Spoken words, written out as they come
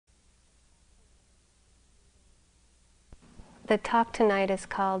The talk tonight is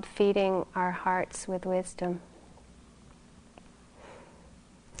called Feeding Our Hearts with Wisdom.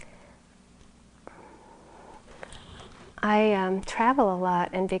 I travel a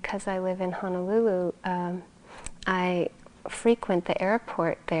lot, and because I live in Honolulu, I frequent the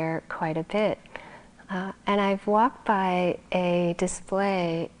airport there quite a bit. And I've walked by a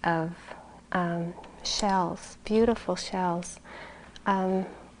display of shells, beautiful shells.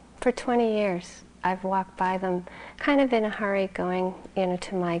 For 20 years, I've walked by them kind of in a hurry going,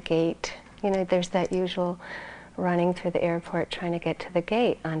 to my gate. There's that usual running through the airport trying to get to the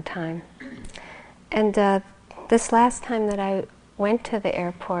gate on time. And this last time that I went to the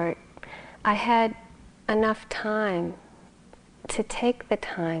airport, I had enough time to take the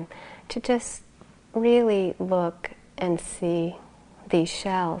time to just really look and see these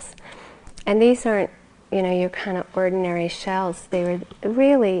shells. And these aren't, your kind of ordinary shells. They were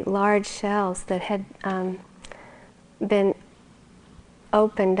really large shells that had been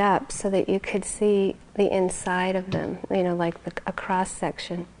opened up so that you could see the inside of them, like a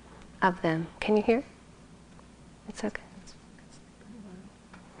cross-section of them. Can you hear? It's okay.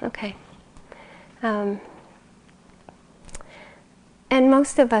 Okay. And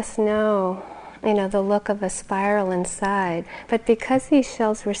most of us know, the look of a spiral inside. But because these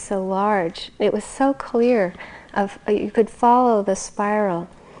shells were so large, it was so clear. You could follow the spiral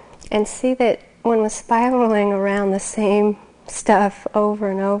and see that one was spiraling around the same stuff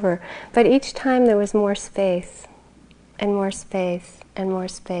over and over. But each time there was more space, and more space, and more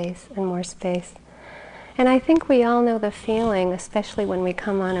space, and more space. And I think we all know the feeling, especially when we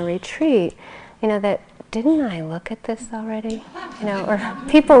come on a retreat, that didn't I look at this already? Or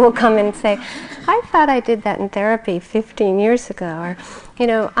people will come in and say, I thought I did that in therapy 15 years ago, or,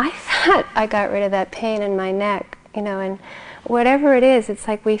 I thought I got rid of that pain in my neck, and whatever it is, it's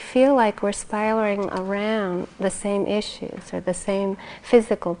like we feel like we're spiraling around the same issues or the same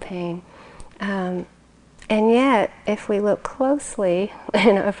physical pain. And yet, if we look closely,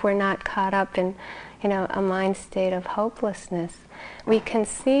 if we're not caught up in, a mind state of hopelessness, we can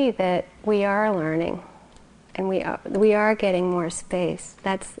see that we are learning. And we are getting more space.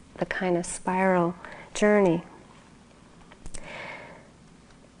 That's the kind of spiral journey.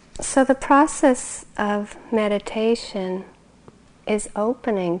 So the process of meditation is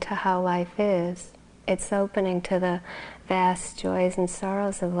opening to how life is. It's opening to the vast joys and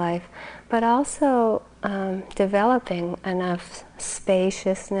sorrows of life, but also developing enough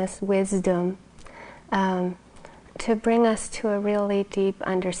spaciousness, wisdom, to bring us to a really deep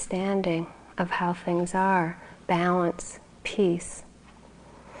understanding of how things are, balance, peace.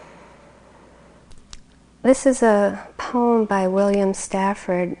 This is a poem by William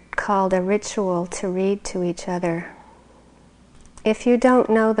Stafford called A Ritual to Read to Each Other. If you don't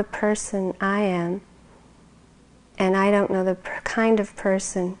know the person I am, and I don't know the kind of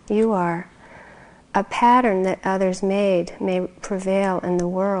person you are, a pattern that others made may prevail in the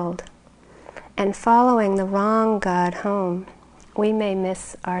world, and following the wrong God home, we may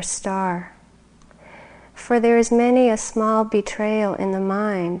miss our star. For there is many a small betrayal in the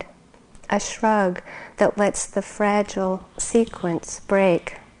mind, a shrug that lets the fragile sequence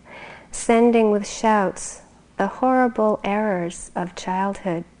break, sending with shouts the horrible errors of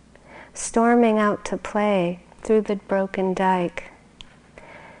childhood, storming out to play through the broken dike.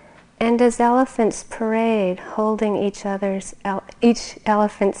 And as elephants parade, holding each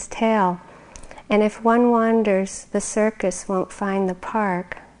elephant's tail, and if one wanders, the circus won't find the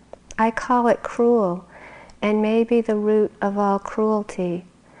park, I call it cruel, and maybe the root of all cruelty,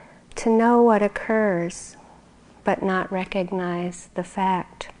 to know what occurs, but not recognize the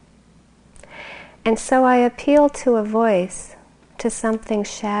fact. And so I appeal to a voice, to something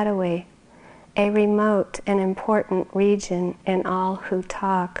shadowy, a remote and important region in all who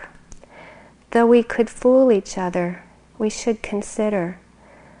talk. Though we could fool each other, we should consider,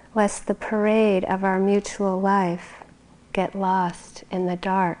 lest the parade of our mutual life get lost in the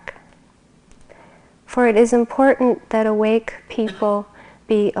dark. For it is important that awake people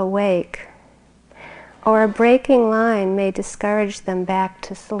be awake, or a breaking line may discourage them back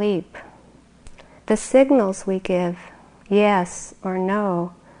to sleep. The signals we give, yes or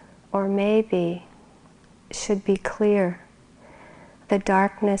no, or maybe, should be clear. The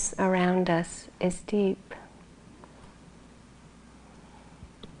darkness around us is deep.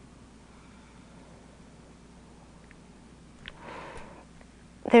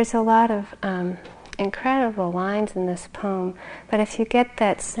 There's a lot of incredible lines in this poem, but if you get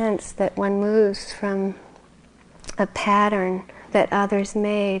that sense that one moves from a pattern that others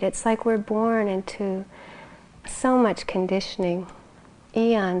made, it's like we're born into so much conditioning,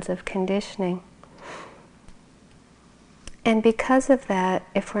 eons of conditioning. And because of that,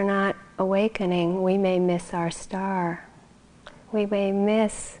 if we're not awakening, we may miss our star. We may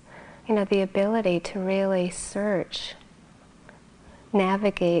miss, the ability to really search,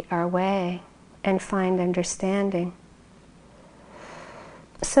 navigate our way, and find understanding.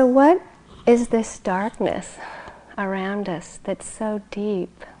 So what is this darkness around us that's so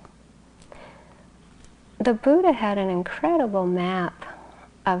deep? The Buddha had an incredible map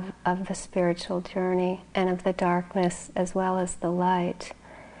of the spiritual journey and of the darkness as well as the light.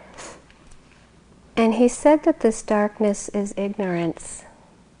 And he said that this darkness is ignorance.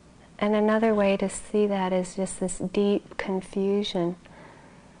 And another way to see that is just this deep confusion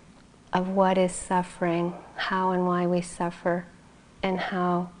of what is suffering, how and why we suffer, and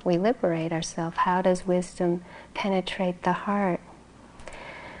how we liberate ourselves. How does wisdom penetrate the heart?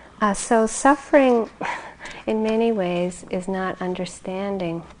 So suffering, in many ways, is not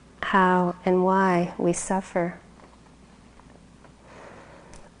understanding how and why we suffer.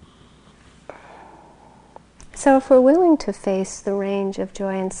 So if we're willing to face the range of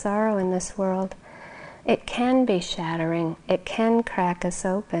joy and sorrow in this world, it can be shattering, it can crack us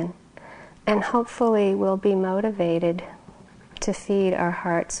open, and hopefully we'll be motivated to feed our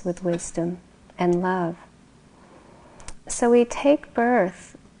hearts with wisdom and love. So we take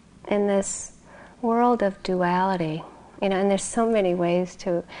birth in this world of duality, and there's so many ways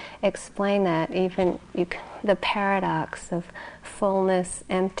to explain that, even the paradox of fullness,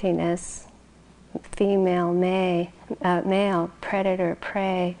 emptiness, female, male, predator,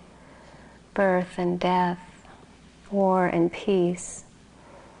 prey, birth and death, war and peace,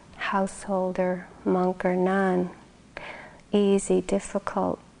 householder, monk or nun, easy,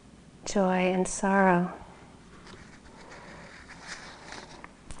 difficult, joy and sorrow.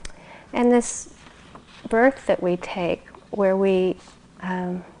 And this birth that we take, where we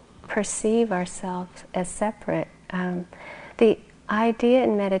perceive ourselves as separate, the idea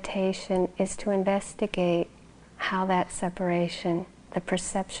in meditation is to investigate how that separation, the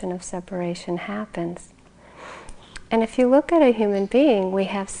perception of separation, happens. And if you look at a human being, we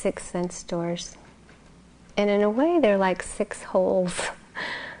have 6 sense doors. And in a way, they're like 6 holes.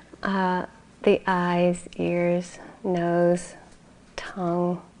 The eyes, ears, nose,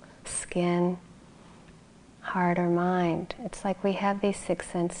 tongue, skin, heart or mind. It's like we have these 6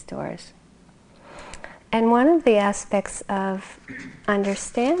 sense doors. And one of the aspects of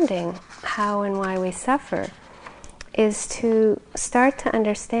understanding how and why we suffer is to start to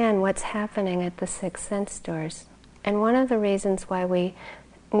understand what's happening at the 6 sense doors. And one of the reasons why we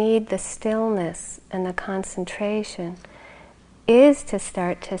need the stillness and the concentration is to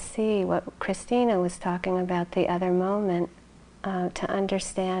start to see what Christina was talking about the other moment, to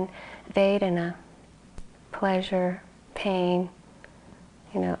understand Vedana, pleasure, pain,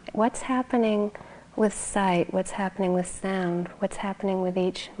 what's happening with sight, what's happening with sound, what's happening with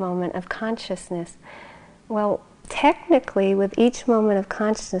each moment of consciousness. Well, technically, with each moment of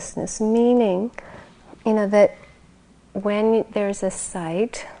consciousness, meaning, that when there's a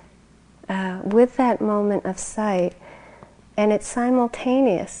sight, with that moment of sight, and it's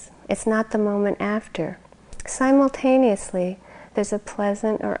simultaneous, it's not the moment after. Simultaneously, there's a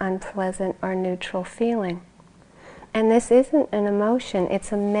pleasant or unpleasant or neutral feeling. And this isn't an emotion,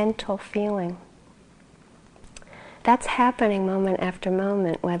 it's a mental feeling. That's happening moment after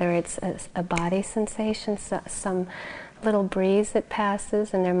moment, whether it's a body sensation, some little breeze that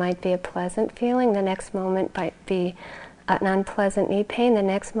passes, and there might be a pleasant feeling. The next moment might be an unpleasant knee pain. The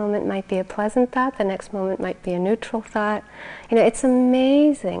next moment might be a pleasant thought. The next moment might be a neutral thought. It's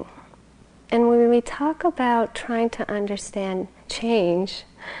amazing. And when we talk about trying to understand change,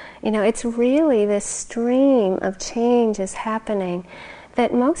 it's really this stream of change is happening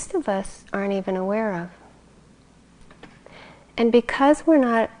that most of us aren't even aware of. And because we're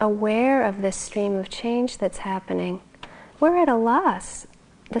not aware of this stream of change that's happening, we're at a loss.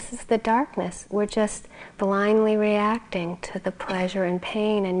 This is the darkness. We're just blindly reacting to the pleasure and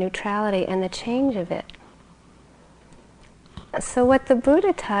pain and neutrality and the change of it. So what the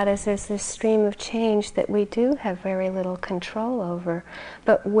Buddha taught is there's this stream of change that we do have very little control over,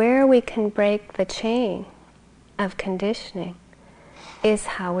 but where we can break the chain of conditioning is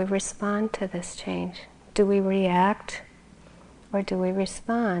how we respond to this change. Do we react or do we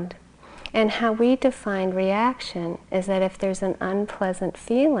respond? And how we define reaction is that if there's an unpleasant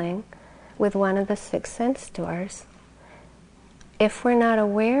feeling with one of the 6 sense doors, if we're not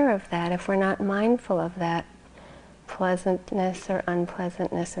aware of that, if we're not mindful of that pleasantness or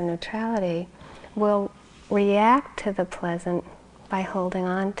unpleasantness or neutrality, we'll react to the pleasant by holding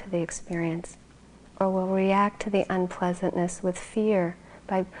on to the experience. Or we'll react to the unpleasantness with fear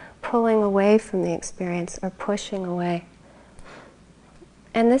by pulling away from the experience or pushing away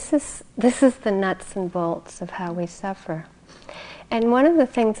And this is the nuts and bolts of how we suffer. And one of the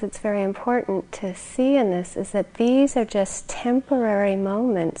things that's very important to see in this is that these are just temporary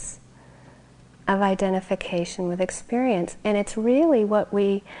moments of identification with experience. And it's really what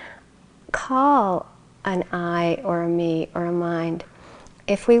we call an I or a me or a mind.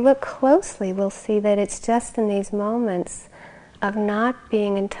 If we look closely, we'll see that it's just in these moments of not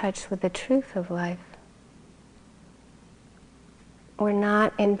being in touch with the truth of life. We're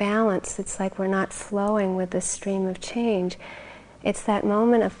not in balance. It's like we're not flowing with the stream of change. It's that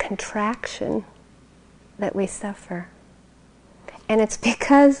moment of contraction that we suffer. And it's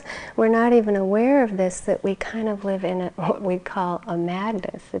because we're not even aware of this that we kind of live in what we call a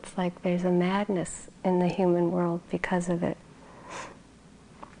madness. It's like there's a madness in the human world because of it.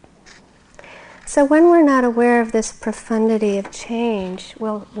 So when we're not aware of this profundity of change,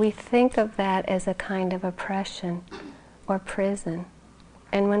 well, we think of that as a kind of oppression or prison.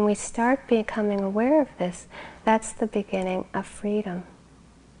 And when we start becoming aware of this, that's the beginning of freedom.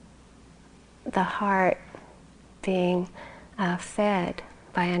 The heart being fed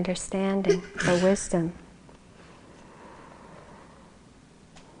by understanding or wisdom.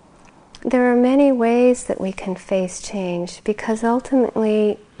 There are many ways that we can face change, because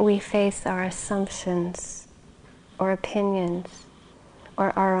ultimately we face our assumptions or opinions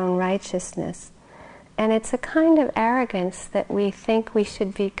or our own righteousness. And it's a kind of arrogance that we think we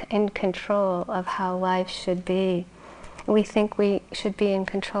should be in control of how life should be. We think we should be in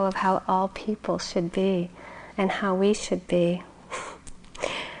control of how all people should be and how we should be.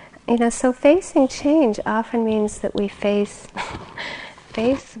 So facing change often means that we face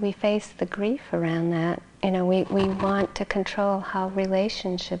the grief around that. We want to control how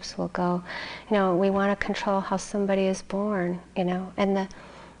relationships will go. We want to control how somebody is born, and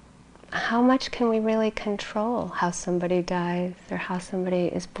how much can we really control how somebody dies or how somebody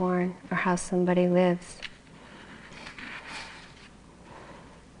is born or how somebody lives?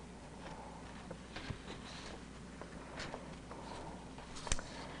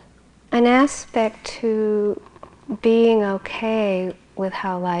 An aspect to being okay with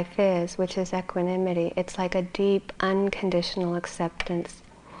how life is, which is equanimity, it's like a deep, unconditional acceptance.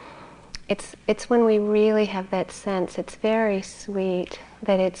 It's when we really have that sense, it's very sweet,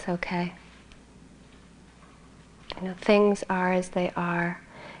 that it's okay. Things are as they are.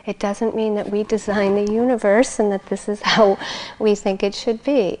 It doesn't mean that we design the universe and that this is how we think it should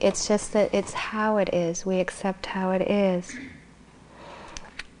be. It's just that it's how it is. We accept how it is.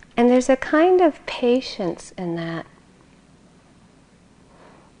 And there's a kind of patience in that.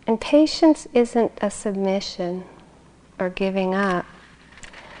 And patience isn't a submission or giving up,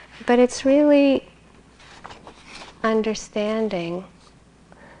 but it's really understanding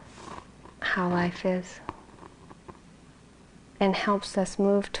how life is and helps us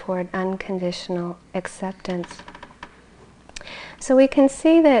move toward unconditional acceptance. So we can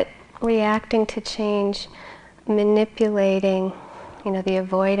see that reacting to change, manipulating, the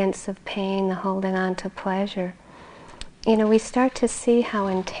avoidance of pain, the holding on to pleasure, we start to see how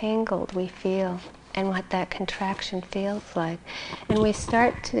entangled we feel and what that contraction feels like. And we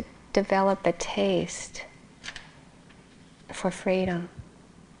start to develop a taste for freedom.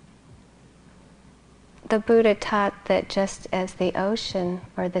 The Buddha taught that just as the ocean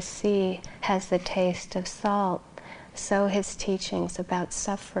or the sea has the taste of salt, so his teachings about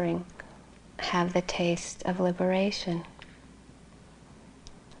suffering have the taste of liberation.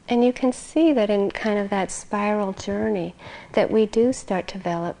 And you can see that in kind of that spiral journey that we do start to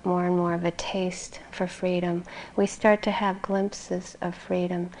develop more and more of a taste for freedom. We start to have glimpses of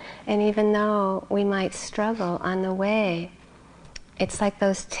freedom. And even though we might struggle on the way, it's like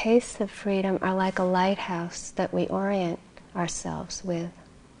those tastes of freedom are like a lighthouse that we orient ourselves with,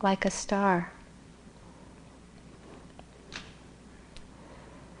 like a star.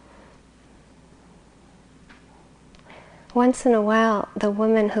 Once in a while, the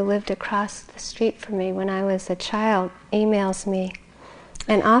woman who lived across the street from me when I was a child emails me.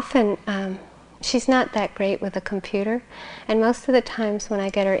 And often, she's not that great with a computer. And most of the times when I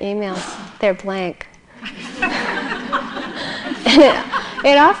get her emails, they're blank. And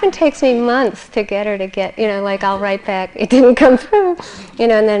it often takes me months to get her to get, I'll write back, it didn't come through, and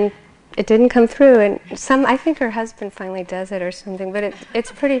then it didn't come through. And I think her husband finally does it or something, but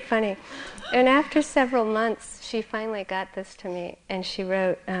it's pretty funny. And after several months, she finally got this to me, and she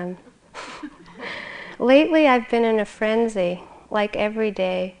wrote, "Lately I've been in a frenzy, like every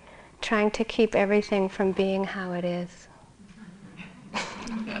day, trying to keep everything from being how it is."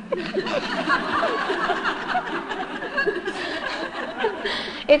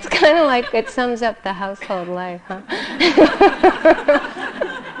 It's kind of like it sums up the household life, huh?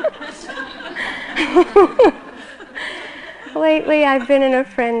 Lately I've been in a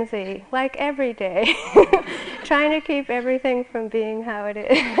frenzy, like every day, trying to keep everything from being how it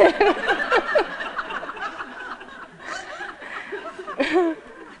is.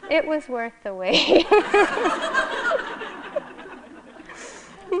 It was worth the wait.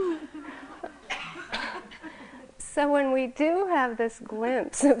 So when we do have this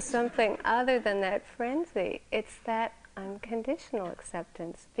glimpse of something other than that frenzy, it's that unconditional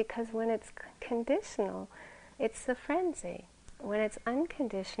acceptance. Because when it's conditional, it's the frenzy. When it's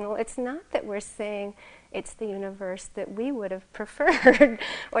unconditional, it's not that we're saying it's the universe that we would have preferred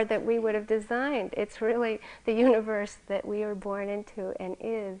or that we would have designed. It's really the universe that we are born into and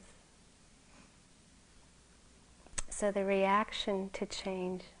is. So the reaction to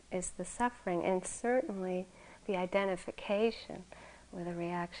change is the suffering, and certainly the identification with a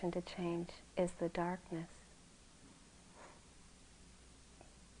reaction to change is the darkness.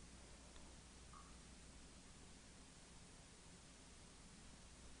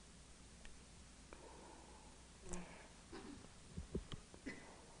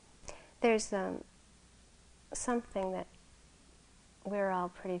 There's something that we're all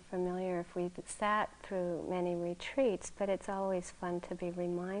pretty familiar if we've sat through many retreats, but it's always fun to be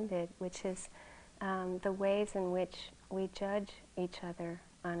reminded, which is the ways in which we judge each other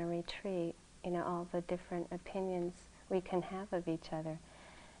on a retreat, all the different opinions we can have of each other.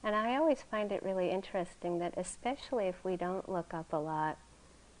 And I always find it really interesting that especially if we don't look up a lot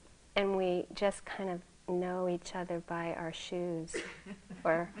and we just kind of know each other by our shoes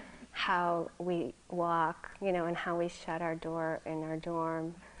or how we walk, and how we shut our door in our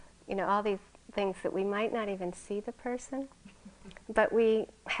dorm, all these things that we might not even see the person, but we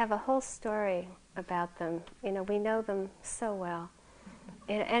have a whole story about them. We know them so well.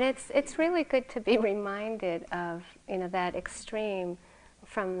 And it's really good to be reminded of, that extreme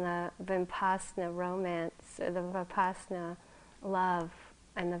from the Vipassana romance, or the Vipassana love,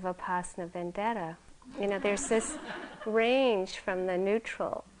 and the Vipassana vendetta. There's this range from the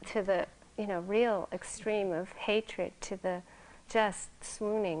neutral to the, real extreme of hatred to the just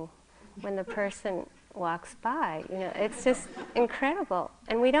swooning when the person walks by. It's just incredible.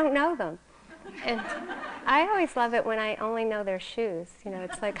 And we don't know them. And I always love it when I only know their shoes.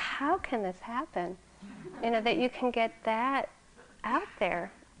 It's like, how can this happen? That you can get that out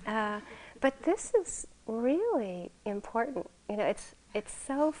there. But this is really important. It's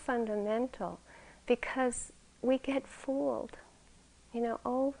so fundamental. Because we get fooled,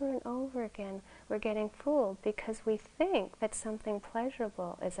 over and over again. We're getting fooled because we think that something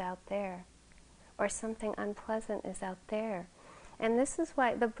pleasurable is out there or something unpleasant is out there. And this is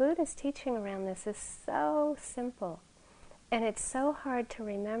why the Buddha's teaching around this is so simple. And it's so hard to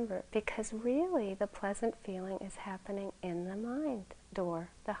remember because really the pleasant feeling is happening in the mind door,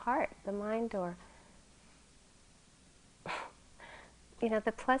 the heart, the mind door.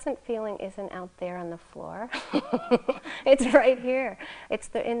 The pleasant feeling isn't out there on the floor. It's right here. It's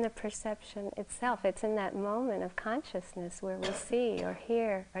in the perception itself. It's in that moment of consciousness where we see or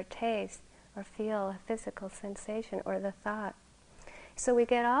hear or taste or feel a physical sensation or the thought. So we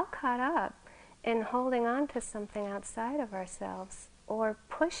get all caught up in holding on to something outside of ourselves or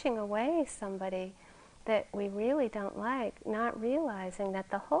pushing away somebody that we really don't like, not realizing that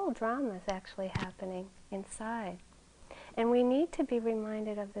the whole drama is actually happening inside. And we need to be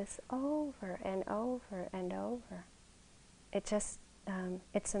reminded of this over and over and over. It just,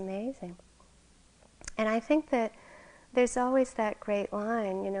 it's amazing. And I think that there's always that great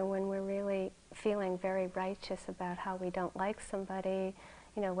line, when we're really feeling very righteous about how we don't like somebody,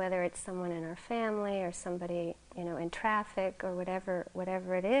 whether it's someone in our family or somebody, in traffic or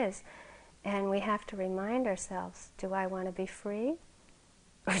whatever it is. And we have to remind ourselves, do I want to be free?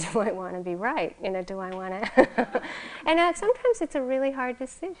 Or do I want to be right? Do I want to? And sometimes it's a really hard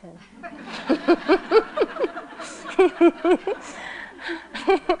decision.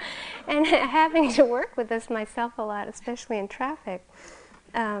 And having to work with this myself a lot, especially in traffic.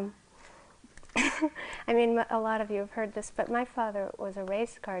 I mean, a lot of you have heard this, but my father was a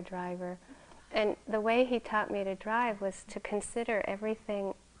race car driver. And the way he taught me to drive was to consider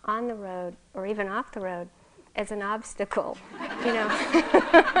everything on the road, or even off the road, as an obstacle,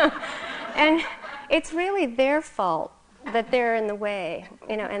 And it's really their fault that they're in the way,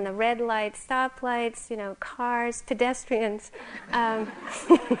 and the red lights, stoplights, cars, pedestrians. And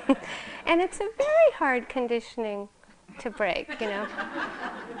it's a very hard conditioning to break,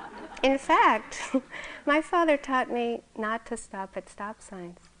 In fact, my father taught me not to stop at stop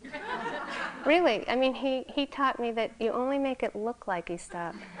signs. Really, I mean, he taught me that you only make it look like you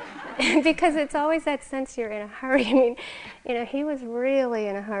stop. Because it's always that sense you're in a hurry. I mean, he was really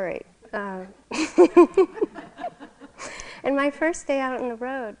in a hurry. Uh, and my first day out on the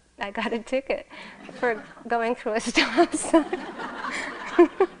road, I got a ticket for going through a stop sign.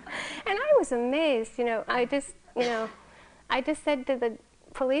 And I was amazed, I just said to the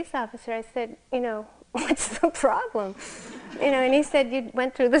police officer, I said, what's the problem? And he said, you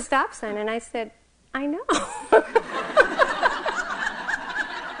went through the stop sign. And I said, I know.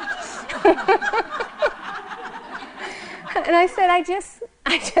 And I said, I just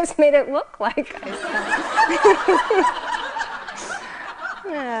made it look like I stopped.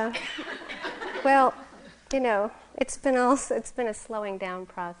 Yeah. Well, it's been a slowing down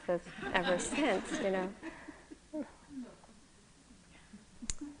process ever since,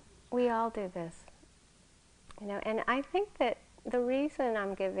 We all do this, and I think that the reason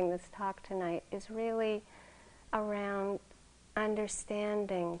I'm giving this talk tonight is really around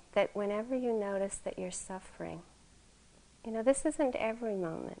understanding that whenever you notice that you're suffering, this isn't every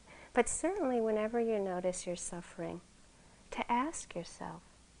moment, but certainly whenever you notice you're suffering, to ask yourself,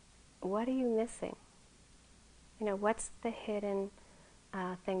 what are you missing? What's the hidden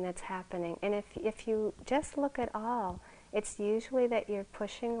thing that's happening? And if you just look at all, it's usually that you're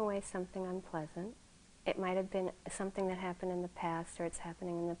pushing away something unpleasant. It might have been something that happened in the past, or it's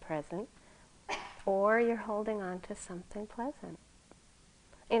happening in the present, or you're holding on to something pleasant.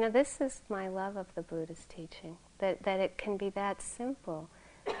 This is my love of the Buddha's teaching, that it can be that simple,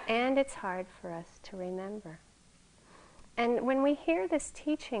 and it's hard for us to remember. And when we hear this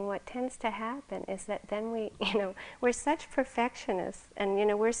teaching, what tends to happen is that then we're such perfectionists, and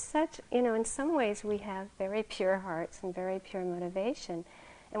we're such, in some ways we have very pure hearts and very pure motivation,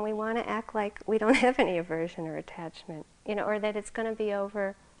 and we want to act like we don't have any aversion or attachment, or that it's going to be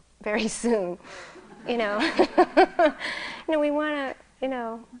over very soon, we want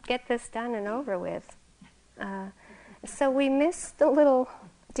to, get this done and over with. So we miss the little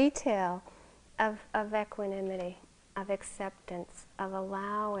detail of equanimity, of acceptance, of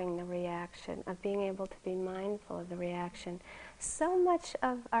allowing the reaction, of being able to be mindful of the reaction. So much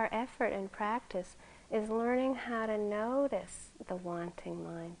of our effort and practice is learning how to notice the wanting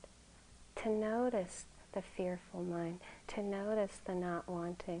mind, to notice the fearful mind, to notice the not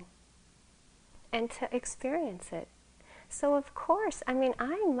wanting, and to experience it. So of course, I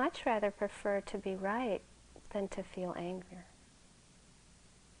much rather prefer to be right than to feel anger.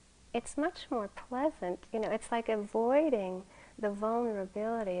 It's much more pleasant, it's like avoiding the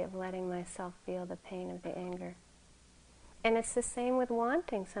vulnerability of letting myself feel the pain of the anger. And it's the same with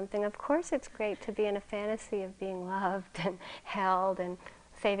wanting something. Of course it's great to be in a fantasy of being loved and held and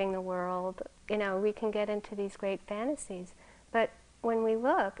saving the world. We can get into these great fantasies. But when we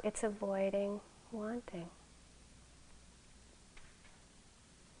look, it's avoiding wanting.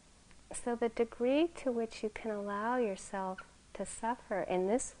 So the degree to which you can allow yourself to suffer in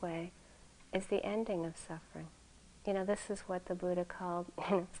this way is the ending of suffering. This is what the Buddha called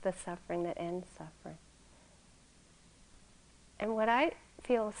it's the suffering that ends suffering. And what I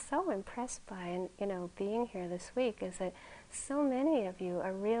feel so impressed by in being here this week is that so many of you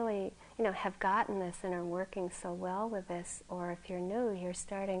are really have gotten this and are working so well with this, or if you're new, you're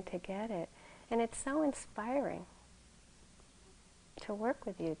starting to get it. And it's so inspiring to work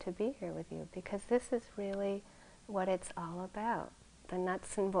with you, to be here with you, because this is really what it's all about. The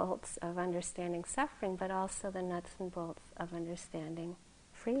nuts and bolts of understanding suffering, but also the nuts and bolts of understanding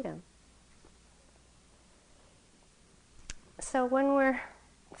freedom. So when we're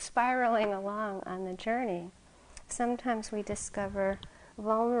spiraling along on the journey, sometimes we discover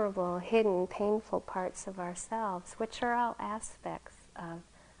vulnerable, hidden, painful parts of ourselves, which are all aspects of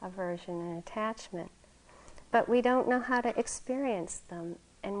aversion and attachment. But we don't know how to experience them,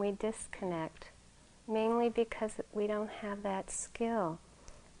 and we disconnect, mainly because we don't have that skill.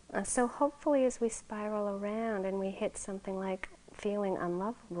 So hopefully as we spiral around and we hit something like feeling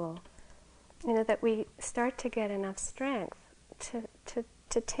unlovable, that we start to get enough strength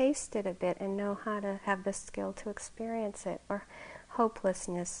to taste it a bit and know how to have the skill to experience it, or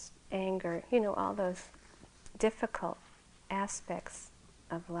hopelessness, anger, all those difficult aspects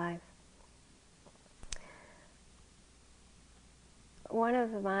of life. One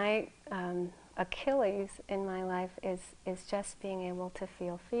of my Achilles in my life is just being able to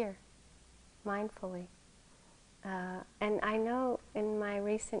feel fear mindfully. And I know in my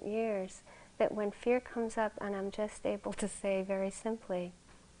recent years that when fear comes up and I'm just able to say very simply,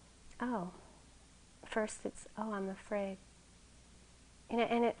 first it's, I'm afraid.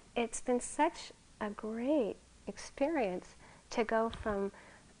 And it's been such a great experience to go from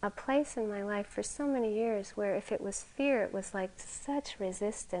a place in my life for so many years where if it was fear, it was like such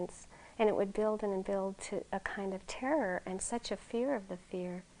resistance, and it would build and build to a kind of terror and such a fear of the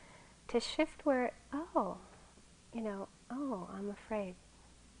fear, to shift where, oh, oh, I'm afraid.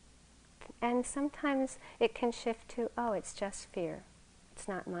 And sometimes it can shift to, oh, it's just fear. It's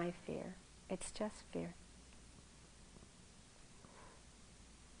not my fear. It's just fear.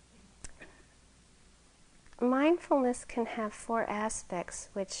 Mindfulness can have 4 aspects,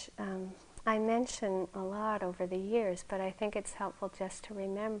 which I mention a lot over the years, but I think it's helpful just to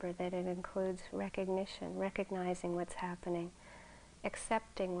remember that it includes recognition, recognizing what's happening,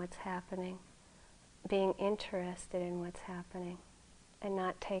 accepting what's happening, being interested in what's happening, and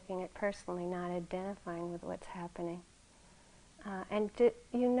not taking it personally, not identifying with what's happening. And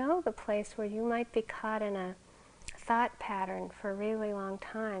you know the place where you might be caught in a thought pattern for a really long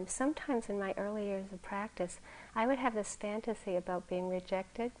time. Sometimes in my early years of practice, I would have this fantasy about being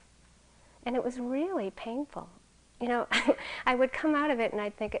rejected, and it was really painful. I would come out of it and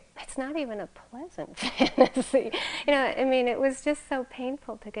I'd think, it's not even a pleasant fantasy. It was just so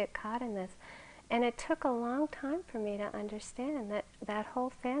painful to get caught in this. And it took a long time for me to understand that that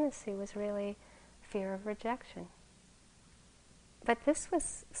whole fantasy was really fear of rejection. But this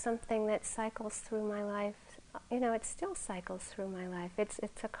was something that cycles through my life. It still cycles through my life. It's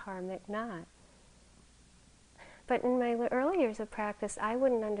a karmic knot. But in my early years of practice, I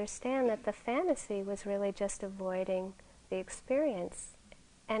wouldn't understand that the fantasy was really just avoiding the experience.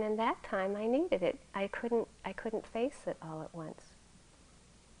 And in that time, I needed it. I couldn't face it all at once.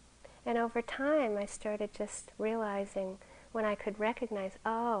 And over time, I started just realizing when I could recognize,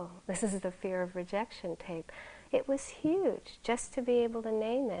 oh, this is the fear of rejection tape. It was huge just to be able to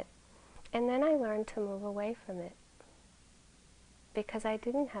name it. And then I learned to move away from it because I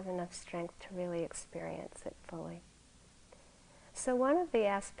didn't have enough strength to really experience it fully. So one of the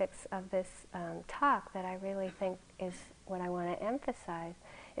aspects of this talk that I really think is what I want to emphasize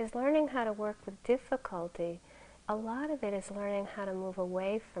is learning how to work with difficulty. A lot of it is learning how to move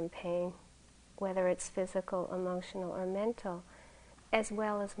away from pain, whether it's physical, emotional, or mental, as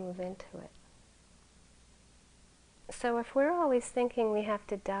well as move into it. So if we're always thinking we have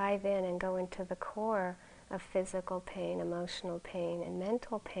to dive in and go into the core of physical pain, emotional pain, and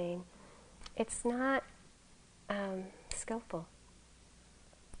mental pain, it's not skillful.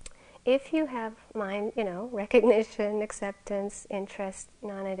 If you have mind, recognition, acceptance, interest,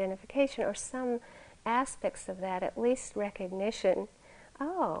 non-identification, or some aspects of that, at least recognition,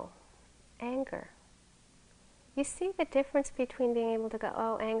 oh, anger. You see the difference between being able to go,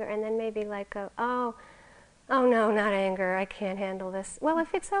 oh, anger, and then maybe like go, oh no, not anger, I can't handle this. Well,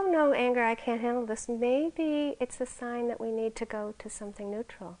 if it's, oh no, anger, I can't handle this, maybe it's a sign that we need to go to something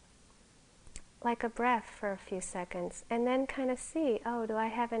neutral. Like a breath for a few seconds, and then kind of see, oh, do I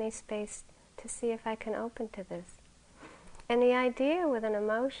have any space to see if I can open to this? And the idea with an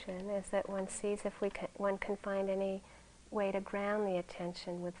emotion is that one sees if one can find any way to ground the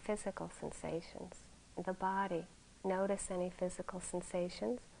attention with physical sensations, the body. Notice any physical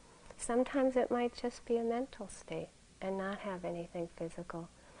sensations. Sometimes it might just be a mental state and not have anything physical.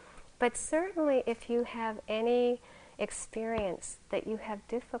 But certainly if you have any experience that you have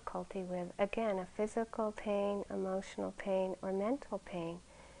difficulty with, again, a physical pain, emotional pain, or mental pain,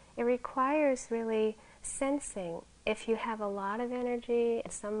 it requires really sensing. If you have a lot of energy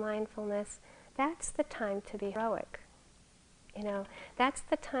and some mindfulness, that's the time to be heroic. That's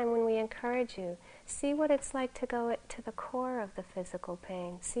the time when we encourage you. See what it's like to go to the core of the physical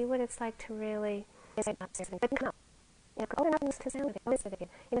pain. See what it's like to really open up to sound again. So that you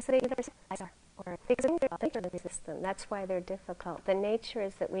never say, I saw, or because they're resist them. That's why they're difficult. The nature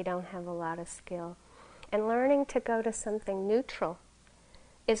is that we don't have a lot of skill. And learning to go to something neutral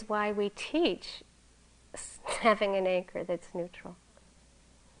is why we teach having an anchor that's neutral.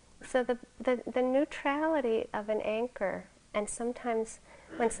 So the neutrality of an anchor, and sometimes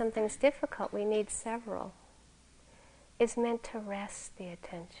when something's difficult we need several, is meant to rest the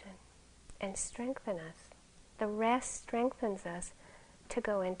attention and strengthen us. The rest strengthens us to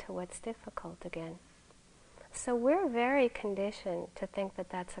go into what's difficult again. So we're very conditioned to think that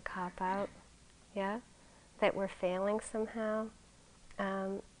that's a cop-out, that we're failing somehow.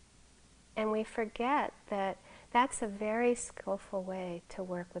 And we forget that that's a very skillful way to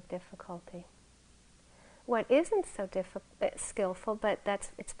work with difficulty. What isn't so skillful, but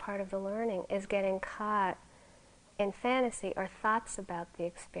it's part of the learning, is getting caught in fantasy or thoughts about the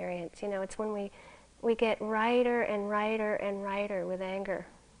experience. It's when we get righter and righter and righter with anger.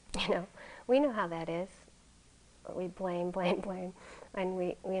 We know how that is. We blame, and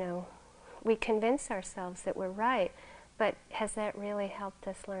we convince ourselves that we're right. But has that really helped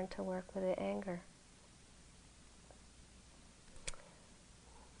us learn to work with the anger?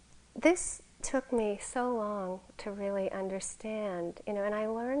 This took me so long to really understand, and I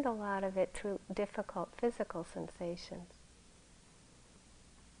learned a lot of it through difficult physical sensations.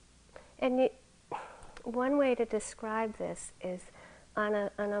 And one way to describe this is on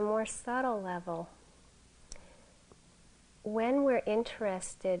a more subtle level. When we're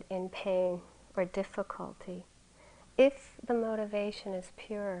interested in pain or difficulty, if the motivation is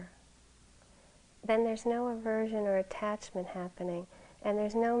pure, then there's no aversion or attachment happening, and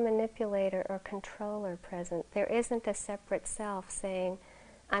there's no manipulator or controller present. There isn't a separate self saying,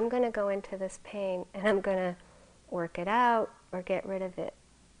 I'm going to go into this pain and I'm going to work it out or get rid of it.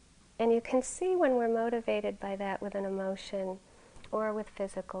 And you can see when we're motivated by that with an emotion or with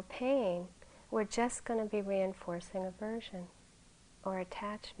physical pain, we're just going to be reinforcing aversion or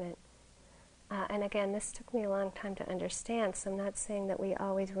attachment. And again, this took me a long time to understand, so I'm not saying that we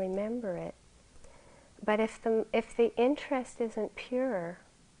always remember it. But if the interest isn't pure,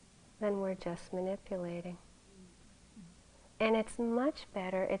 then we're just manipulating. And it's much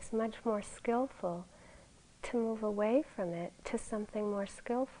better, it's much more skillful to move away from it to something more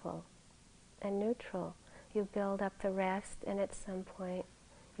skillful and neutral. You build up the rest, and at some point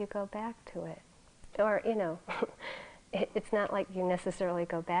you go back to it. Or, it's not like you necessarily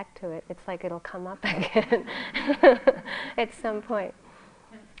go back to it. It's like it'll come up again at some point.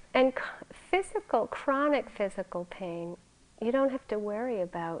 And chronic physical pain, you don't have to worry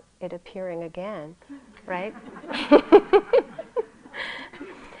about it appearing again, right?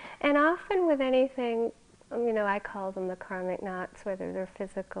 And often with anything, I call them the karmic knots, whether they're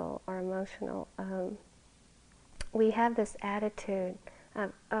physical or emotional, we have this attitude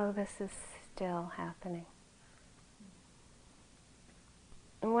of, oh, this is still happening.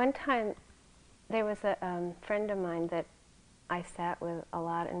 And one time, there was a friend of mine that I sat with a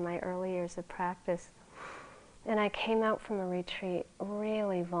lot in my early years of practice, and I came out from a retreat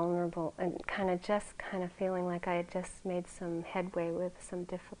really vulnerable and kind of feeling like I had just made some headway with some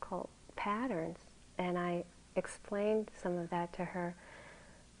difficult patterns. And I explained some of that to her,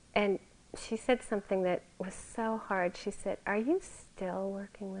 and she said something that was so hard. She said, "Are you still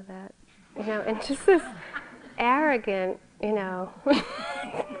working with that?" And just this arrogant,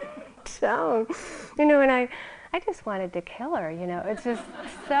 tone, and I just wanted to kill her, it's just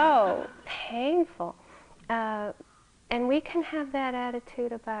so painful. And we can have that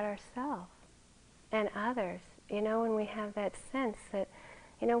attitude about ourselves and others, when we have that sense that,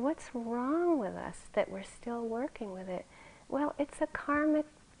 what's wrong with us that we're still working with it? Well, it's a karmic,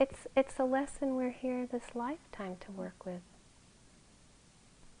 it's a lesson we're here this lifetime to work with.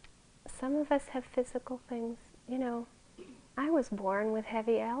 Some of us have physical things, I was born with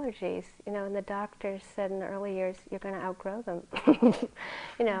heavy allergies, and the doctors said in the early years, you're going to outgrow them.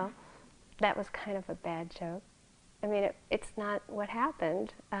 That was kind of a bad joke. It's not what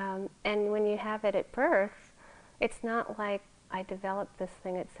happened. And when you have it at birth, it's not like I developed this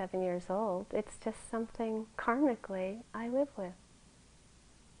thing at 7 years old. It's just something karmically I live with.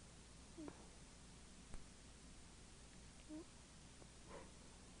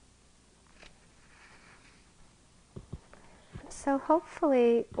 So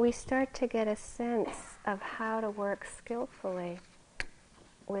hopefully we start to get a sense of how to work skillfully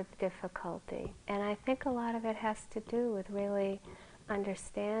with difficulty. And I think a lot of it has to do with really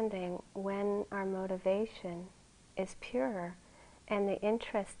understanding when our motivation is pure and the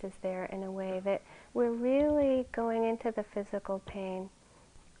interest is there in a way that we're really going into the physical pain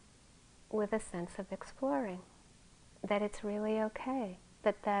with a sense of exploring, that it's really okay,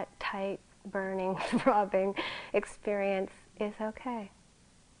 that tight, burning, throbbing experience is okay,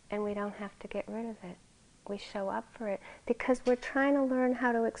 and we don't have to get rid of it. We show up for it because we're trying to learn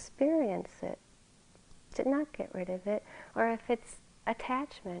how to experience it, to not get rid of it. Or if it's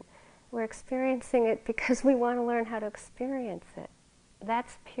attachment, we're experiencing it because we want to learn how to experience it.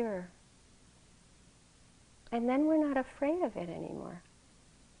 That's pure. And then we're not afraid of it anymore.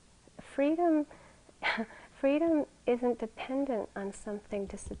 Freedom isn't dependent on something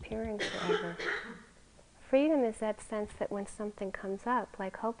disappearing forever. Freedom is that sense that when something comes up,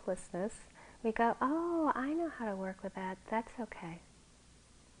 like hopelessness, we go, oh, I know how to work with that, that's okay.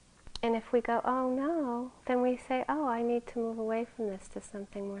 And if we go, oh no, then we say, oh, I need to move away from this to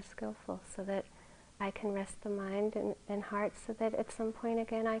something more skillful so that I can rest the mind and heart so that at some point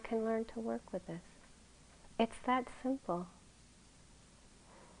again I can learn to work with this. It's that simple.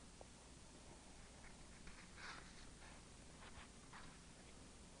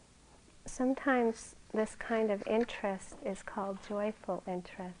 Sometimes this kind of interest is called joyful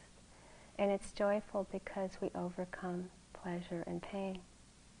interest. And it's joyful because we overcome pleasure and pain.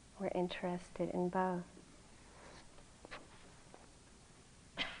 We're interested in both.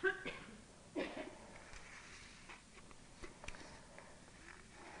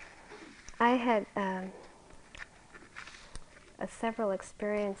 I had several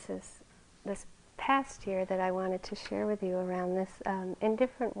experiences this past year that I wanted to share with you around this in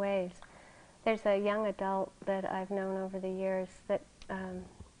different ways. There's a young adult that I've known over the years that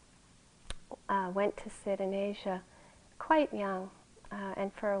went to sit in Asia quite young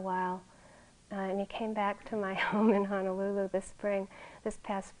and for a while. And he came back to my home in Honolulu this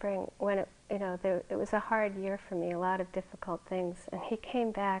past spring, when it was a hard year for me, a lot of difficult things. And he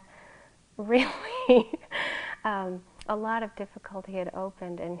came back really, a lot of difficulty had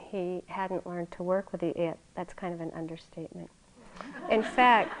opened, and he hadn't learned to work with it yet. That's kind of an understatement. In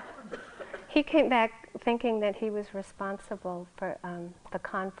fact, he came back thinking that he was responsible for the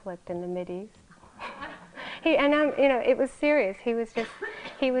conflict in the Mideast. It was serious.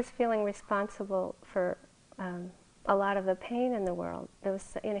 He was feeling responsible for a lot of the pain in the world.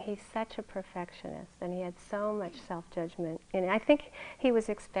 He's such a perfectionist, and he had so much self-judgment. I think he was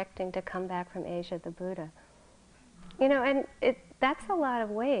expecting to come back from Asia the Buddha. And that's a lot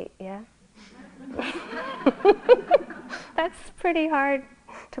of weight, yeah? That's pretty hard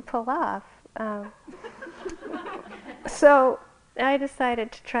to pull off. So I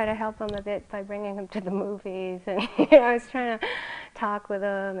decided to try to help him a bit by bringing him to the movies, and I was trying to talk with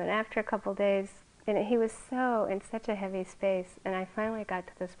him, and after a couple days, he was in such a heavy space, and I finally got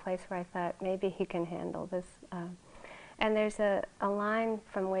to this place where I thought maybe he can handle this. And there's a line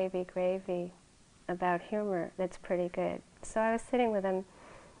from Wavy Gravy about humor that's pretty good. So I was sitting with him,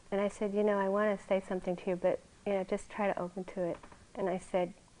 and I said, I want to say something to you, but just try to open to it. And I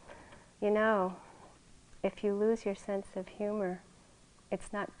said, if you lose your sense of humor,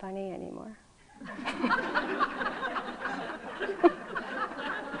 it's not funny anymore.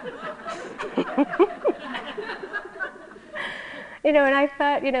 And I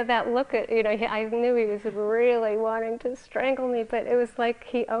thought, that look at, I knew he was really wanting to strangle me, but it was like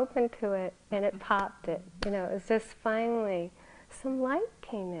he opened to it and it popped it. It was just finally some light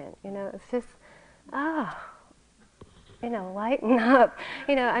came in. It was just, lighten up.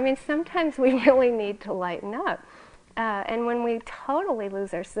 Sometimes we really need to lighten up. And when we totally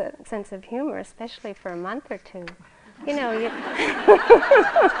lose our sense of humor, especially for a month or two,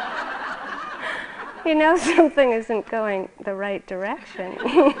 something isn't going the right direction.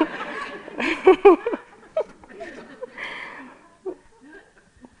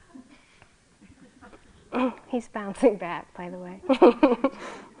 He's bouncing back, by the way.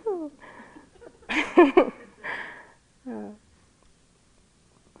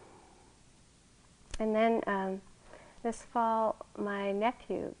 And then this fall, my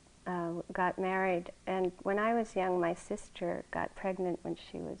nephew got married, and when I was young, my sister got pregnant when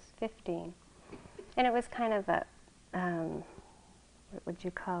she was 15. And it was kind of a, what would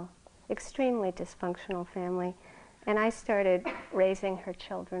you call, extremely dysfunctional family. And I started raising her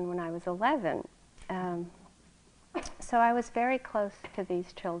children when I was 11. So I was very close to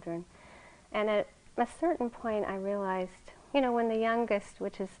these children. And at a certain point I realized, when the youngest,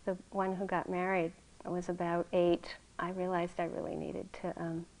 which is the one who got married, was about 8, I realized I really needed to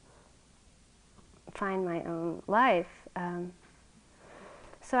find my own life.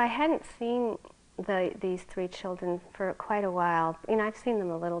 So I hadn't seen these 3 children for quite a while. I've seen them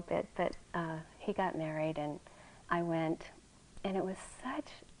a little bit, but he got married and I went, and it was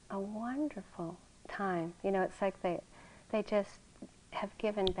such a wonderful time. It's like they just have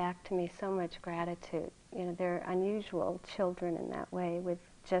given back to me so much gratitude. They're unusual children in that way, with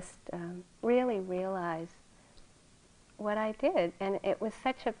just really realize what I did. And it was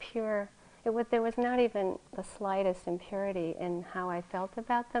such a pure, there was not even the slightest impurity in how I felt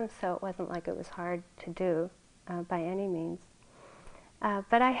about them, so it wasn't like it was hard to do by any means.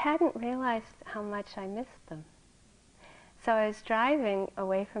 But I hadn't realized how much I missed them. So I was driving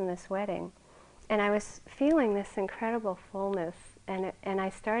away from this wedding, and I was feeling this incredible fullness, and I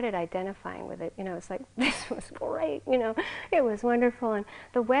started identifying with it. It's like, this was great, it was wonderful, and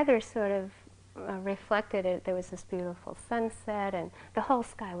the weather sort of reflected it. There was this beautiful sunset, and the whole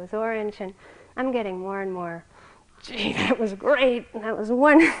sky was orange, and I'm getting more and more, gee, that was great, and that was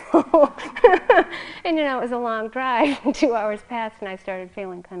wonderful. And it was a long drive, 2 hours passed, and I started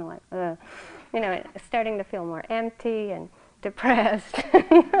feeling kind of like, starting to feel more empty and depressed.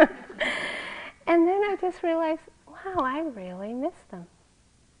 And then I just realized, wow, I really miss them.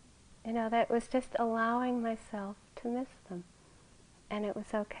 That was just allowing myself to miss them, and it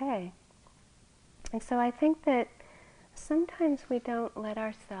was okay. And so I think that sometimes we don't let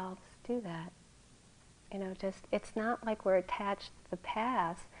ourselves do that. It's not like we're attached to the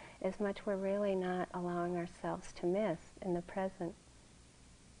past as much we're really not allowing ourselves to miss in the present.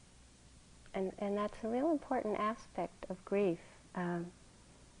 And that's a real important aspect of grief.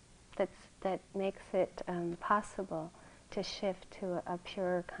 that makes it possible to shift to a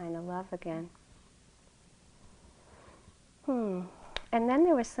pure kind of love again. And then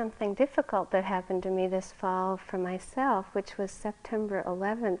there was something difficult that happened to me this fall for myself, which was September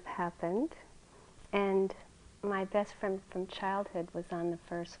 11th happened, and my best friend from childhood was on the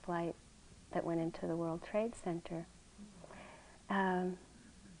first flight that went into the World Trade Center. And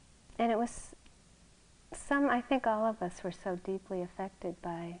it was I think all of us were so deeply affected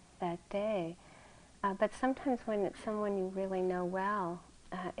by that day. But sometimes when it's someone you really know well,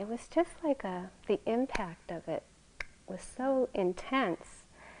 it was just like the impact of it was so intense.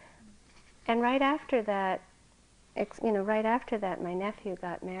 And right after that, my nephew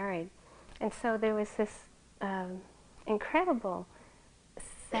got married. And so there was this incredible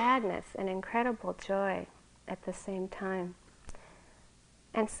sadness and incredible joy at the same time.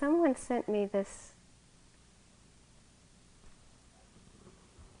 And someone sent me this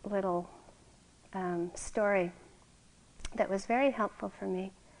little story that was very helpful for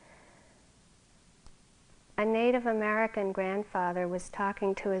me. A Native American grandfather was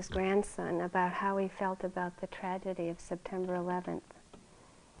talking to his grandson about how he felt about the tragedy of September 11th.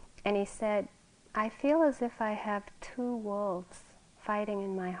 And he said, "I feel as if I have two wolves fighting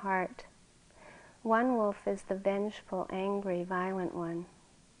in my heart. One wolf is the vengeful, angry, violent one.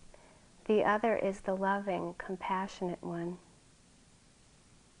 The other is the loving, compassionate one."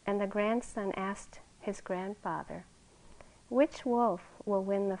 And the grandson asked his grandfather, "Which wolf will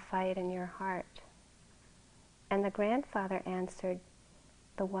win the fight in your heart?" And the grandfather answered,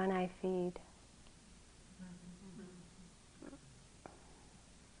 "The one I feed."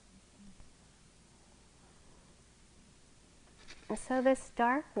 And so this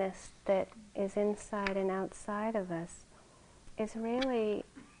darkness that is inside and outside of us is really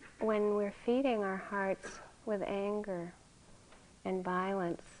when we're feeding our hearts with anger and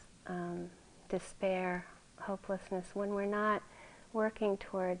violence, despair, hopelessness, when we're not working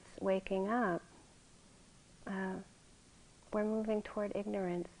towards waking up, we're moving toward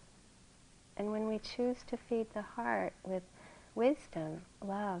ignorance. And when we choose to feed the heart with wisdom,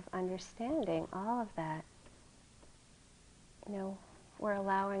 love, understanding, all of that, we're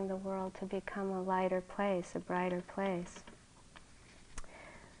allowing the world to become a lighter place, a brighter place.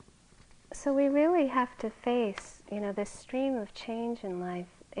 So we really have to face, this stream of change in life.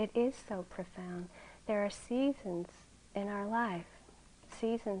 It is so profound. There are seasons in our life,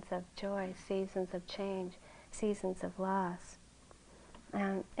 seasons of joy, seasons of change, seasons of loss.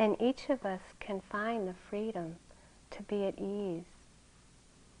 And each of us can find the freedom to be at ease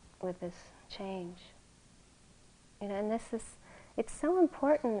with this change. And it's so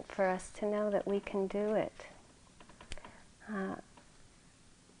important for us to know that we can do it.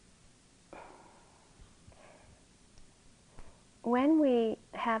 When we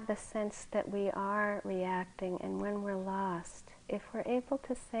have the sense that we are reacting and when we're lost, if we're able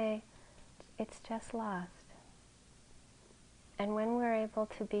to say, it's just lost. And when we're able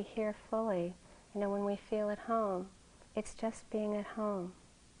to be here fully, when we feel at home, it's just being at home.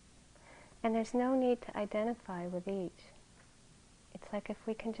 And there's no need to identify with each. It's like if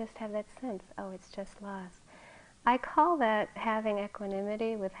we can just have that sense, oh, it's just lost. I call that having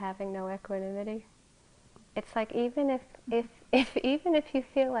equanimity with having no equanimity. It's like even if you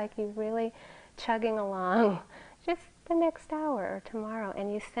feel like you're really chugging along, just the next hour or tomorrow,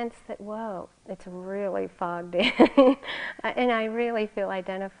 and you sense that, whoa, it's really fogged in, and I really feel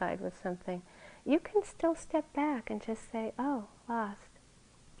identified with something, you can still step back and just say, oh, lost.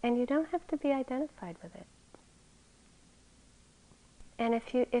 And you don't have to be identified with it. And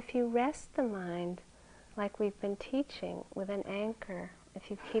if you rest the mind, like we've been teaching, with an anchor,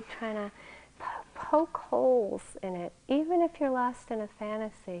 if you keep trying to poke holes in it, even if you're lost in a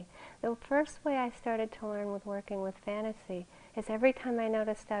fantasy. The first way I started to learn with working with fantasy is every time I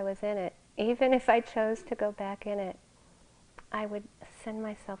noticed I was in it, even if I chose to go back in it, I would send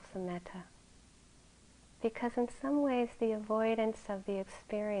myself some metta. Because in some ways the avoidance of the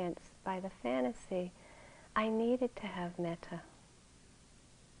experience by the fantasy, I needed to have metta.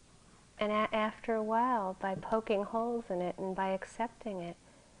 And after a while, by poking holes in it and by accepting it,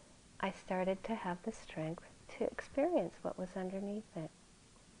 I started to have the strength to experience what was underneath it.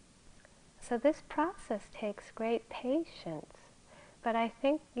 So this process takes great patience, but I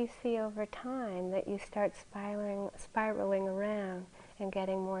think you see over time that you start spiraling around and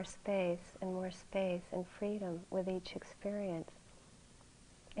getting more space and freedom with each experience.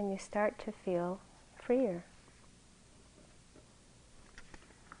 And you start to feel freer.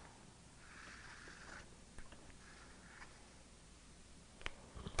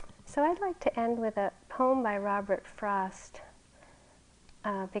 So I'd like to end with a poem by Robert Frost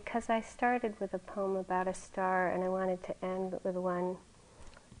because I started with a poem about a star and I wanted to end with one.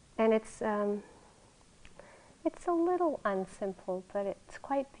 And it's a little unsimple, but it's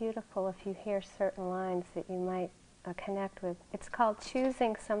quite beautiful if you hear certain lines that you might connect with. It's called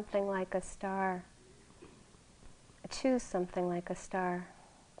Choosing Something Like a Star. Choose something like a star.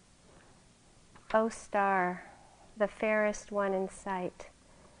 O star, the fairest one in sight,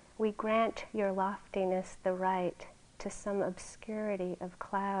 we grant your loftiness the right to some obscurity of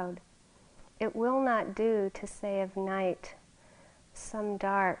cloud. It will not do to say of night, some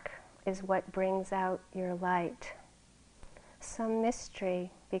dark is what brings out your light. Some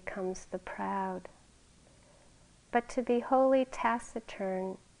mystery becomes the proud. But to be wholly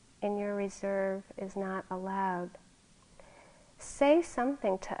taciturn in your reserve is not allowed. Say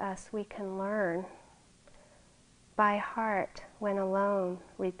something to us we can learn. By heart, when alone,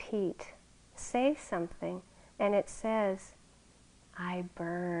 repeat. Say something, and it says, I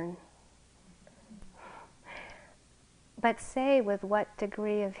burn. But say with what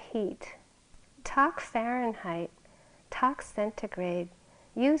degree of heat. Talk Fahrenheit, talk centigrade.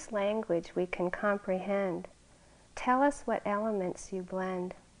 Use language we can comprehend. Tell us what elements you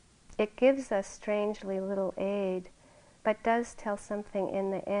blend. It gives us strangely little aid, but does tell something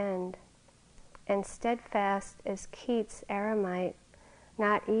in the end. And steadfast as Keats' eremite,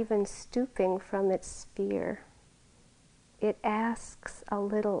 not even stooping from its sphere, it asks a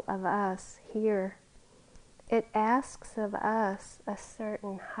little of us here. It asks of us a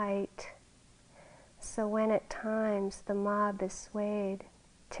certain height. So when at times the mob is swayed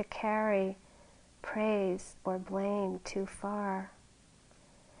to carry praise or blame too far,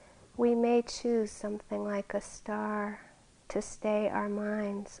 we may choose something like a star to stay our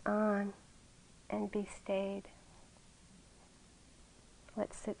minds on and be stayed.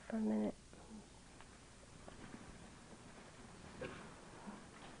 Let's sit for a minute.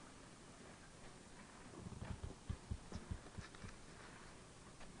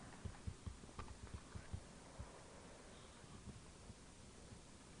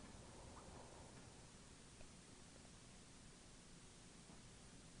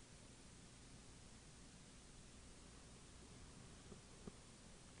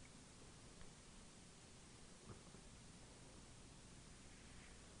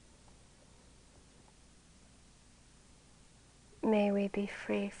 May we be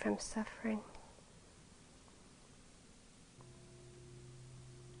free from suffering.